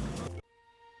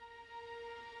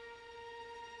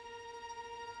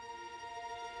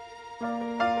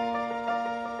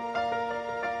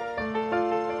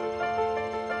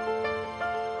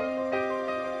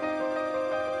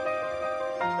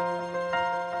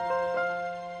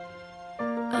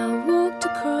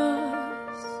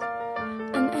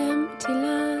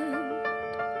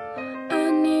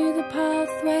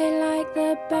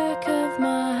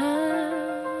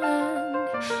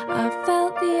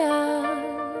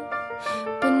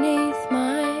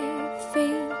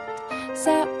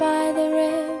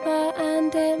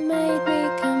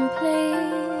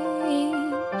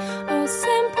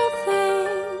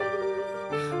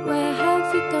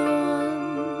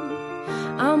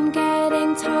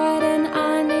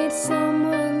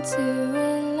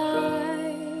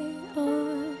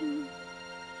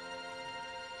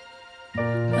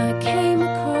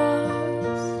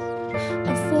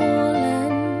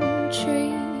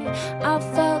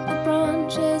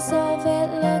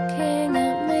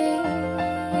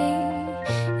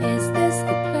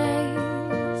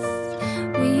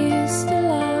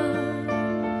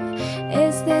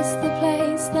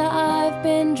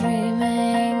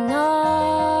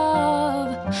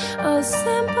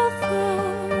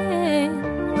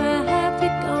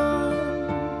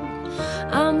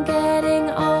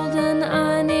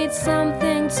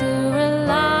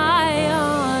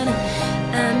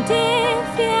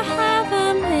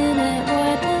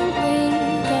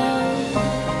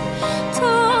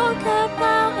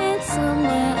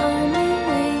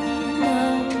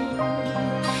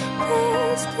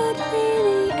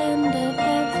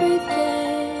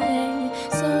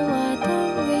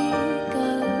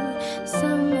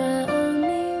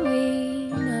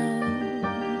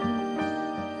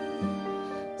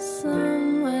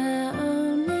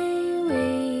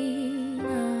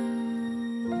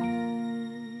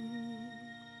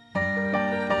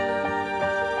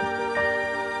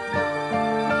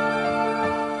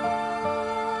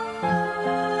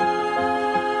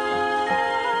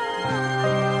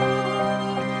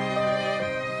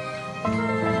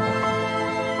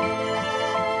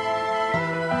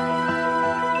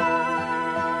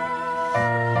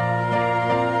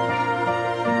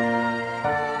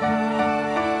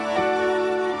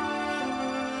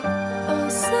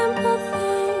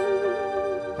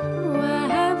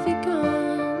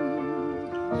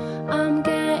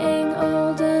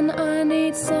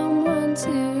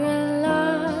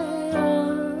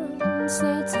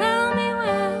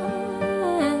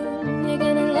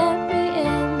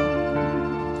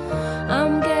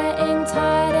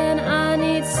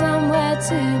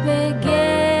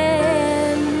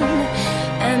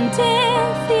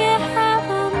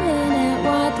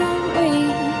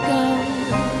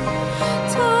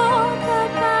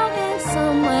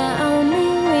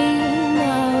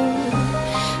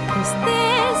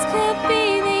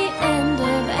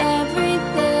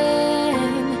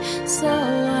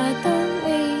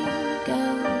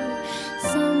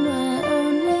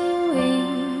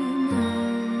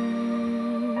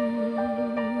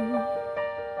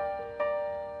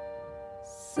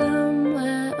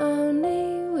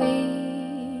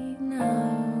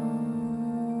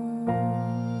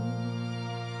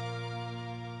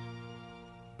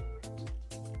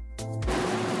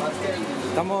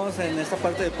 Estamos en esta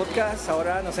parte del podcast.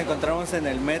 Ahora nos encontramos en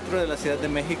el metro de la Ciudad de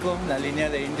México, la línea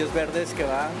de Indios Verdes que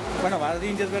va de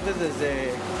Indios Verdes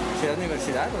desde Ciudad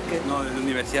Universidad, ¿o qué? No, desde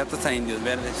Universidad hasta Indios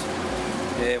Verdes.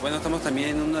 Estamos también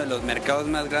en uno de los mercados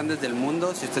más grandes del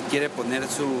mundo. Si usted quiere poner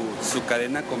su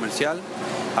cadena comercial,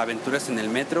 aventuras en el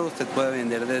metro, usted puede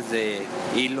vender desde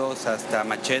hilos hasta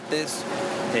machetes,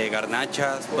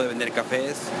 garnachas, puede vender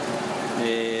cafés.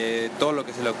 todo lo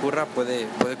que se le ocurra puede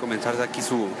comenzarse aquí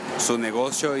su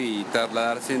negocio y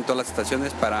trasladarse en todas las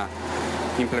estaciones para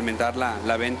implementar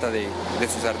la venta de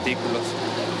sus artículos.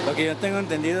 Lo que yo tengo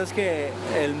entendido es que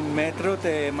el metro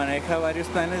te maneja varios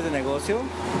planes de negocio,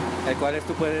 el cuales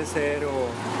tú puedes ser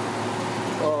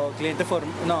o cliente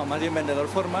más bien vendedor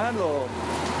formal o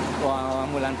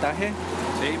ambulantaje.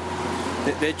 Sí.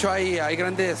 De hecho hay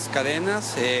grandes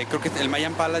cadenas, creo que el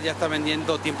Mayan Palace ya está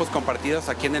vendiendo tiempos compartidos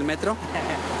aquí en el metro.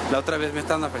 La otra vez me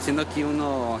estaban ofreciendo aquí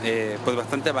uno pues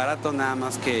bastante barato, nada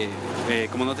más que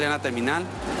como no tenía la terminal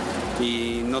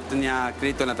y no tenía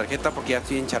crédito en la tarjeta porque ya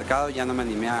estoy encharcado, ya no me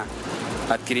animé a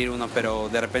adquirir uno, pero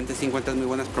de repente sí encuentras muy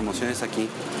buenas promociones aquí.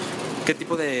 ¿Qué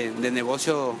tipo de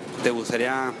negocio te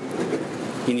gustaría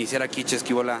iniciar aquí,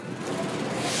 Chesquibola?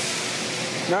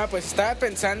 No, pues estaba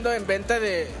pensando en venta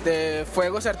de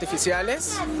fuegos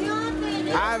artificiales.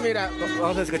 Ah, mira,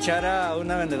 vamos a escuchar a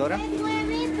una vendedora.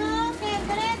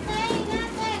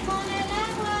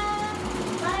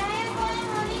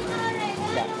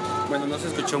 Bueno, no se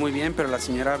escuchó muy bien, pero la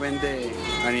señora vende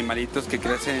animalitos que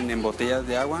crecen en botellas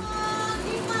de agua.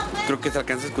 Creo que se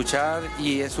alcanza a escuchar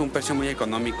y es un precio muy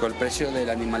económico. El precio del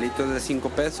animalito es de 5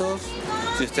 pesos.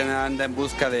 Si usted anda en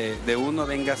busca de uno,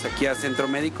 vengas aquí al Centro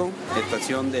Médico,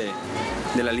 estación de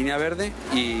la línea verde,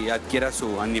 y adquiera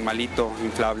su animalito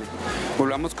inflable.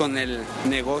 Volvamos con el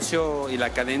negocio y la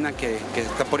cadena que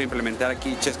está por implementar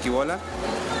aquí Chesquibola.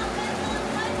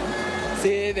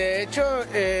 Sí, de hecho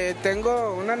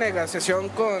tengo una negociación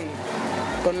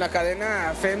con la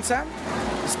cadena FEMSA.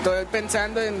 Estoy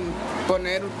pensando en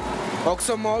poner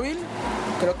Oxxo Móvil,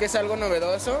 creo que es algo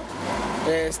novedoso.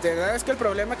 Nada más que el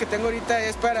problema que tengo ahorita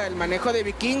es para el manejo de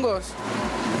vikingos,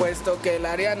 puesto que el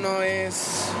área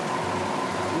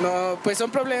pues son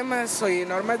problemas y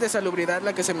normas de salubridad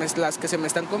las que se me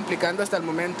están complicando hasta el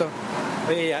momento.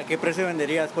 Oye, ¿a qué precio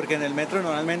venderías? Porque en el metro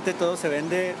normalmente todo se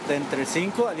vende de entre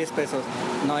 5 a 10 pesos.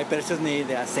 No hay precios ni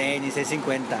de a 6 ni 6.50,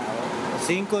 o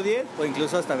 5, 10 o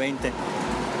incluso hasta 20.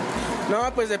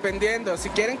 No, pues dependiendo. Si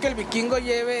quieren que el vikingo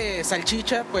lleve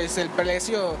salchicha, pues el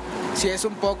precio sí es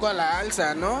un poco a la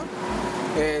alza, ¿no?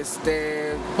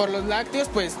 Por los lácteos,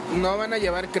 pues no van a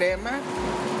llevar crema.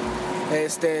 El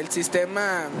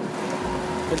sistema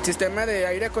de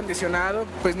aire acondicionado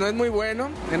pues no es muy bueno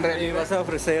en realidad. ¿Y vas a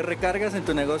ofrecer recargas en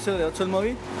tu negocio de Oxxo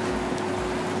Móvil?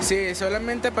 Sí,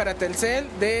 solamente para Telcel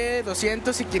de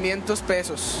 200 y 500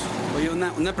 pesos. Oye,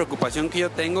 una preocupación que yo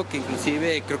tengo, que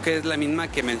inclusive creo que es la misma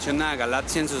que menciona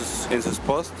Galaxia en sus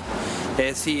posts,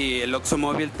 es si el Oxxo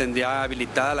Móvil tendría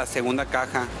habilitada la segunda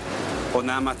caja o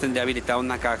nada más tendría habilitada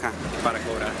una caja para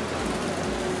cobrar.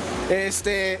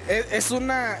 Es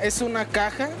una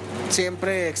caja,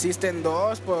 siempre existen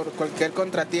dos por cualquier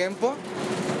contratiempo,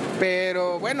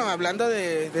 pero bueno, hablando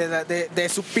de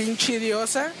su pinche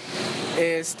diosa,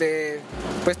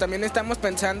 pues también estamos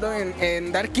pensando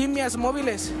en dar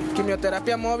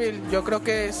quimioterapia móvil. Yo creo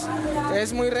que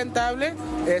es muy rentable.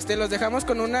 Los dejamos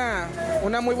con una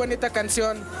muy bonita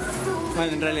canción.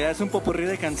 Bueno, en realidad es un popurrí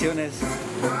de canciones.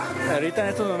 Ahorita en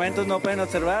estos momentos no pueden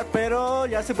observar, pero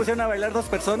ya se pusieron a bailar 2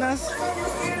 personas.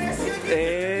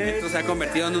 Esto se ha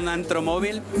convertido en un antro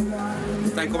móvil.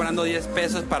 Están cobrando 10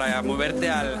 pesos para moverte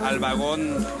al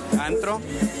vagón antro,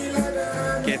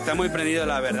 que está muy prendido,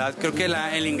 la verdad. Creo que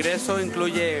el ingreso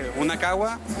incluye una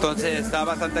cagua, entonces está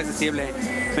bastante accesible.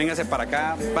 Véngase para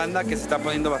acá, banda, que se está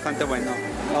poniendo bastante bueno.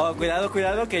 Oh, cuidado,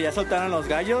 que ya soltaron los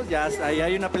gallos, ya ahí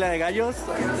hay una pelea de gallos.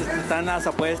 Están las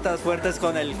apuestas fuertes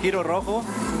con el giro rojo.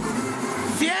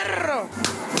 ¡Fierro!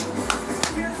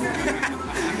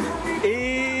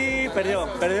 Y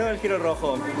perdió el giro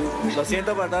rojo. Lo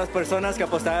siento para todas las personas que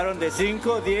apostaron de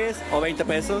 5, 10 o 20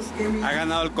 pesos. Ha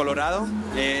ganado el Colorado.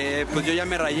 Pues yo ya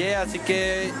me rayé, así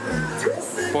que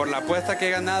por la apuesta que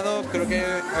he ganado, creo que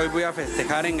hoy voy a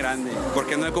festejar en grande,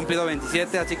 porque no he cumplido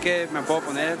 27, así que me puedo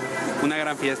poner una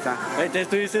gran fiesta. Entonces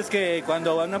tú dices que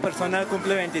cuando una persona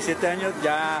cumple 27 años,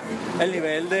 ya el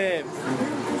nivel de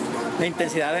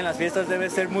intensidad en las fiestas debe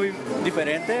ser muy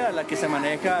diferente a la que se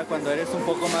maneja cuando eres un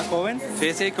poco más joven.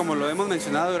 Sí, como lo hemos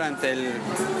mencionado durante el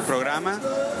programa,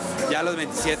 ya a los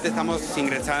 27 estamos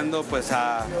ingresando pues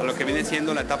a lo que viene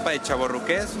siendo la etapa de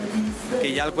chavorruqués,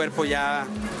 que ya el cuerpo ya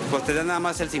pues te da nada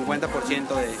más el 50%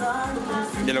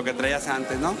 de lo que traías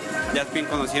antes, ¿no? Ya es bien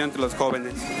conocido entre los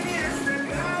jóvenes.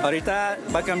 Ahorita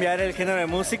va a cambiar el género de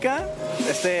música.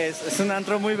 Es un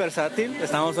antro muy versátil.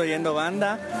 Estamos oyendo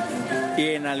banda y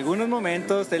en algunos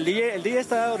momentos el DJ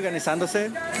está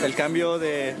organizándose. El cambio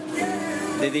de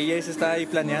DJ se está ahí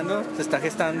planeando, se está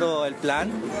gestando el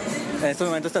plan. En este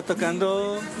momento está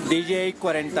tocando DJ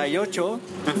 48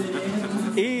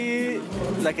 y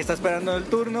la que está esperando el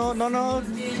turno,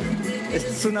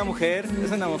 es una mujer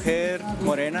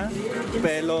morena,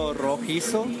 pelo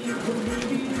rojizo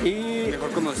y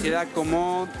mejor conocida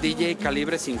como DJ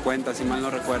Calibre 50, si mal no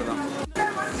recuerdo.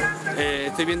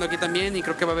 Estoy viendo aquí también y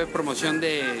creo que va a haber promoción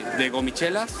de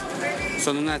gomichelas.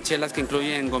 Son unas chelas que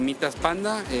incluyen gomitas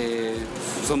Panda.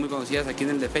 Son muy conocidas aquí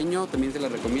en el Defeño. También se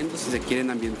las recomiendo si se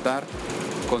quieren ambientar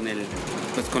con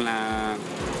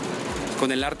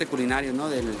el arte culinario, ¿no?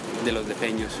 de los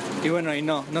defeños. Y bueno,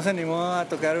 no se animó a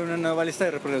tocar una nueva lista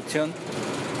de reproducción.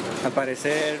 Al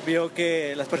parecer vio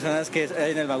que las personas que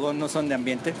hay en el vagón no son de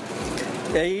ambiente.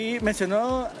 Y ahí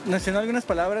mencionó algunas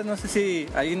palabras, no sé si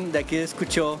alguien de aquí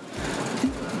escuchó,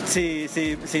 si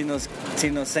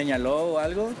nos señaló o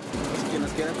algo. Que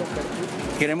nos quiera compartir.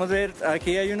 Queremos ver,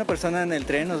 aquí hay una persona en el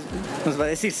tren, nos va a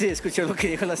decir si escuchó lo que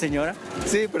dijo la señora.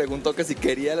 Sí, preguntó que si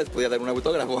quería les podía dar un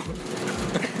autógrafo.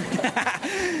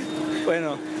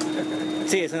 Bueno,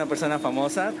 sí, es una persona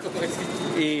famosa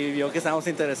y vio que estábamos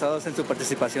interesados en su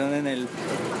participación en el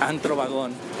antro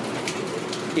vagón.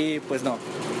 Y pues no.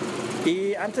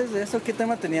 Y antes de eso, ¿qué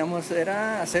tema teníamos?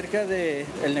 Era acerca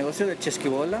del negocio de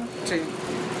Chesquibola.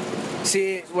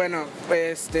 Sí, bueno,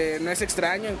 no es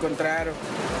extraño encontrar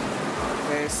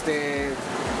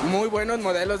muy buenos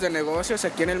modelos de negocios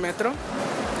aquí en el metro.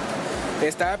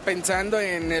 Estaba pensando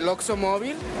en el Oxxo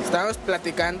móvil, estábamos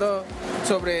platicando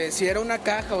sobre si era una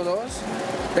caja o dos,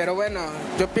 pero bueno,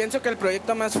 yo pienso que el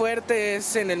proyecto más fuerte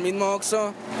es en el mismo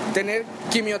Oxxo tener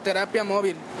quimioterapia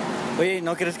móvil. Oye,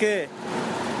 ¿no crees que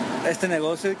este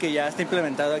negocio que ya está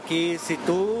implementado aquí, si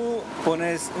tú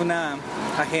pones una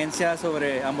agencia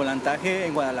sobre ambulantaje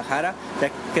en Guadalajara, ya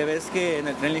que ves que en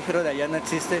el tren ligero de allá no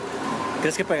existe,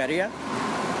 ¿crees que pegaría?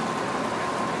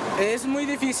 Es muy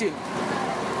difícil.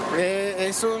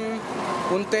 Es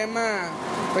un tema,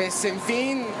 pues en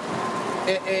fin,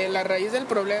 la raíz del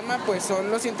problema pues son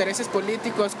los intereses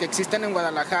políticos que existen en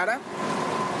Guadalajara.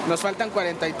 Nos faltan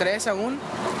 43 aún.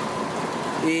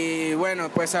 Y bueno,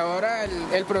 pues ahora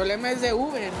el problema es de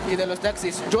Uber y de los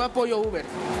taxis. Yo apoyo Uber.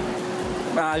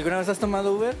 ¿Alguna vez has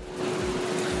tomado Uber?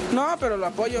 No, pero lo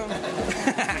apoyo.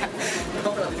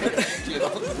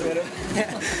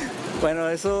 Bueno,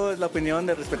 eso es la opinión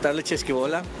de Respetable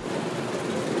Chesquibola.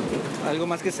 ¿Algo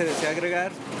más que se desea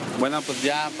agregar? Bueno, pues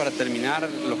ya para terminar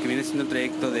lo que viene siendo el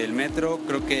trayecto del metro,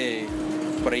 creo que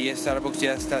por ahí Starbucks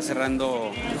ya está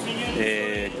cerrando.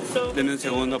 Denme un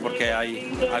segundo porque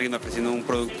hay alguien ofreciendo un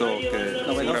producto que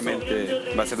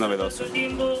seguramente va a ser novedoso.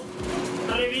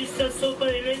 La revista Sopa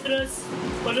de Letras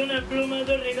con una pluma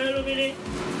de regalo, mire,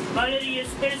 vale 10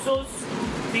 pesos,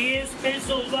 10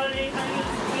 pesos vale.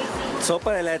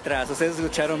 Sopa de Letras, ustedes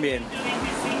escucharon bien.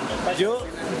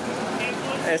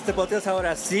 Este podcast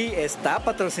ahora sí está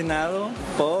patrocinado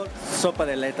por Sopa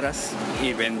de Letras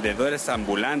y Vendedores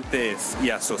Ambulantes y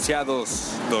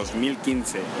Asociados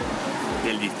 2015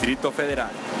 del Distrito Federal.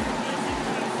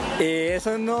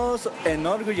 Eso nos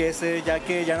enorgullece, ya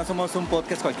que ya no somos un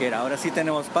podcast cualquiera. Ahora sí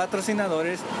tenemos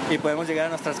patrocinadores y podemos llegar a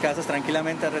nuestras casas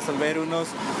tranquilamente a resolver unos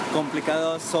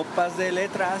complicados sopas de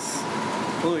letras.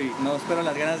 Uy, no espero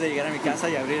las ganas de llegar a mi casa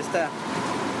y abrir esta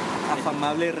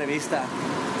afamable revista.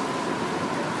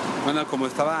 Bueno, como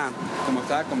estaba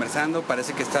conversando,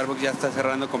 parece que Starbucks ya está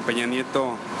cerrando con Peña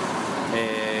Nieto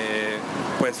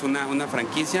pues una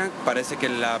franquicia. Parece que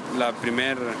la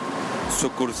primer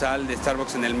sucursal de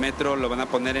Starbucks en el metro lo van a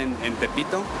poner en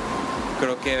Tepito.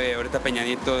 Creo que ahorita Peña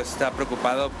Nieto está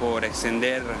preocupado por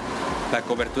extender la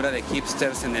cobertura de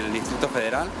hipsters en el Distrito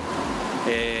Federal.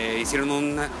 Hicieron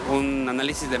un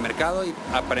análisis de mercado y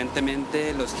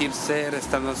aparentemente los hipsters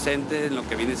están ausentes en lo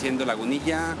que viene siendo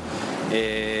Lagunilla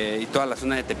y toda la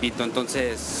zona de Tepito.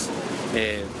 Entonces,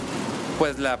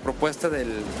 pues la propuesta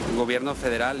del gobierno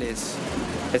federal es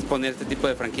poner este tipo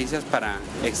de franquicias para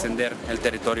extender el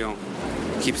territorio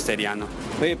hipsteriano.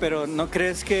 Oye, pero ¿no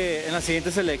crees que en las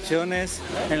siguientes elecciones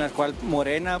en las cuales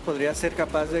Morena podría ser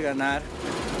capaz de ganar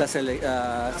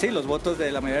los votos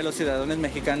de la mayoría de los ciudadanos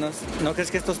mexicanos? ¿No crees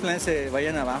que estos planes se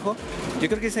vayan abajo? Yo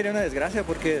creo que sería una desgracia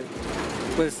porque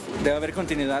pues debe haber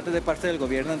continuidad de parte del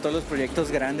gobierno en todos los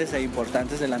proyectos grandes e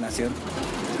importantes de la nación.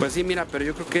 Pues sí, mira, pero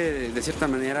yo creo que de cierta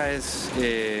manera es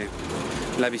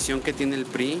la visión que tiene el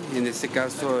PRI, en este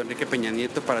caso Enrique Peña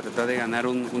Nieto, para tratar de ganar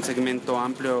un segmento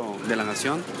amplio de la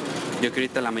nación. Yo creo que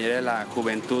ahorita la mayoría de la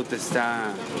juventud está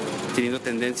teniendo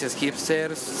tendencias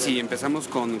hipsters. Si empezamos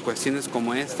con cuestiones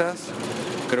como estas,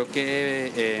 creo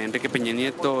que Enrique Peña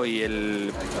Nieto y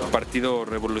el Partido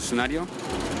Revolucionario,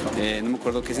 no me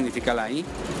acuerdo qué significa la I,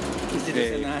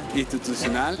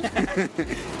 institucional,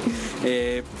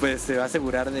 pues se va a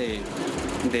asegurar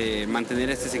de mantener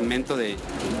este segmento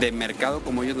de mercado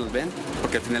como ellos nos ven,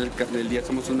 porque al final del día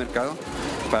somos un mercado.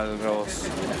 para los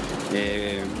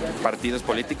partidos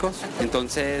políticos.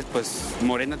 Entonces, pues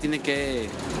Morena tiene que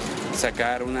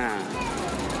sacar una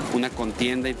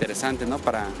contienda interesante, ¿no?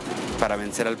 Para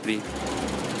vencer al PRI.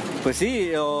 Pues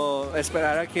sí, o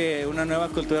esperar a que una nueva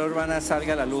cultura urbana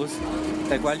salga a la luz,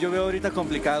 el cual yo veo ahorita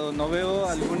complicado. No veo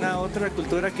alguna otra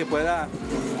cultura que pueda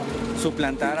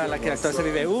suplantar a la que actualmente se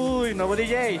vive. ¡Uy, nuevo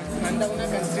DJ! Manda una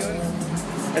canción.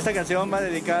 Esta canción va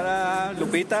dedicada a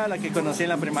Lupita, la que conocí en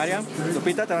la primaria.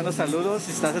 Lupita, te mando saludos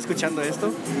si estás escuchando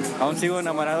esto. Aún sigo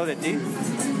enamorado de ti.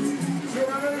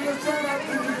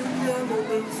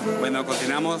 Bueno,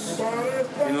 continuamos.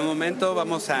 En un momento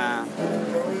vamos a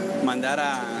mandar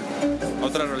a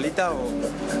otra rolita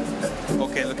o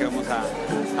qué es lo que vamos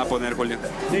a poner, Julio.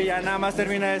 Sí, ya nada más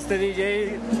termina este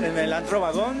DJ en el antro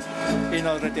vagón y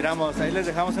nos retiramos. Ahí les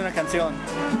dejamos una canción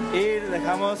y les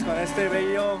dejamos con este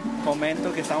bello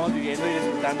momento que estamos viviendo y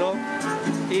disfrutando.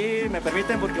 Y me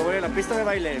permiten porque voy a la pista de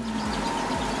baile.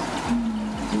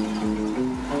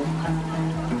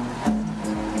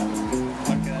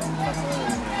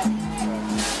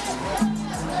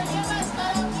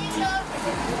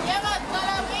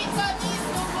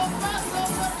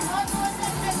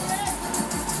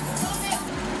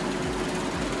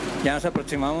 Ya nos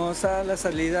aproximamos a la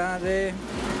salida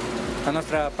a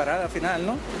nuestra parada final,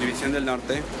 ¿no? División del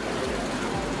Norte.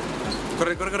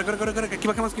 Corre, aquí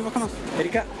bajamos.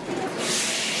 Erika.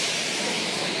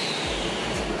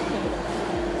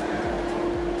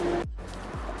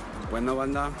 Bueno,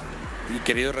 banda y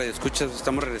queridos radioescuchas,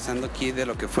 estamos regresando aquí de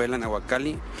lo que fue la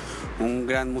Nahuacali, un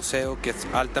gran museo que es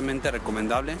altamente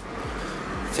recomendable.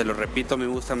 Se lo repito, me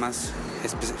gusta más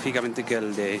específicamente que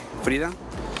el de Frida.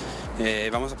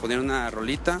 Vamos a poner una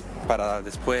rolita para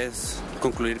después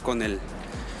concluir con el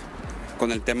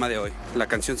tema de hoy. La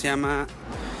canción se llama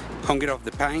Hunger of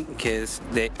the Pine, que es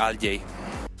de Al Jay.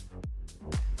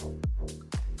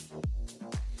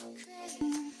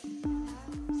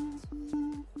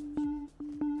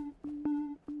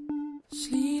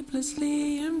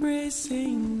 Sleeplessly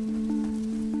embracing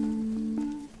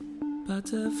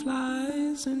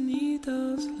butterflies and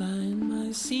needles line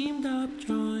my seamed up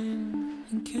joint.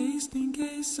 In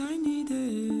case I need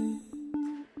it.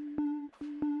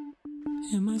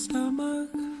 In my stomach,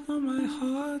 on my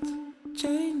heart,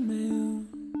 chainmail.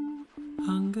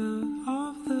 Hunger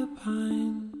of the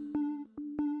pine.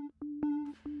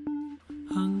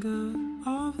 Hunger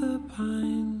of the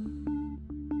pine.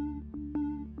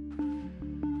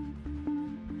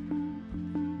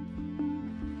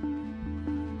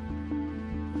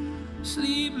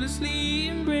 Sleeplessly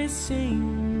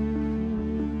embracing.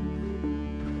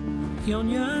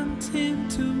 Yon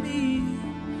to me,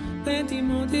 plenty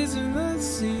more days in the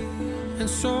sea, and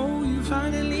so you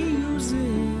finally use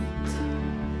it.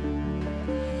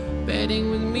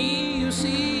 Bedding with me, you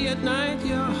see at night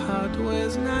your heart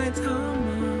wears night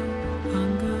armor.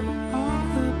 Hunger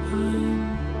of the pine.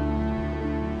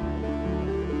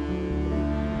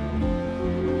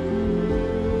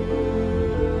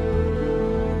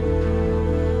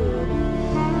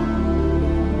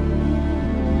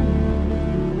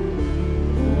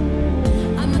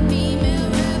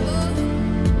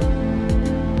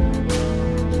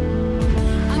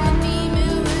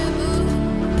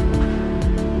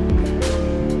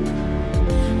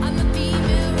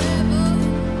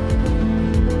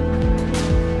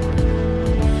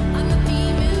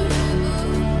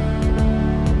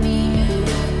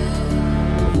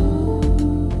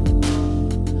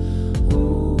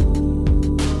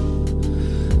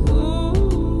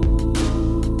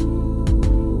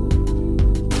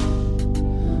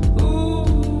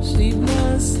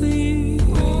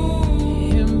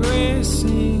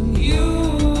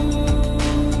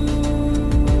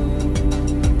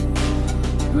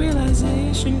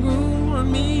 Realization grew on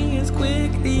me as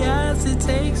quickly as it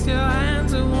takes your hand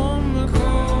to warm.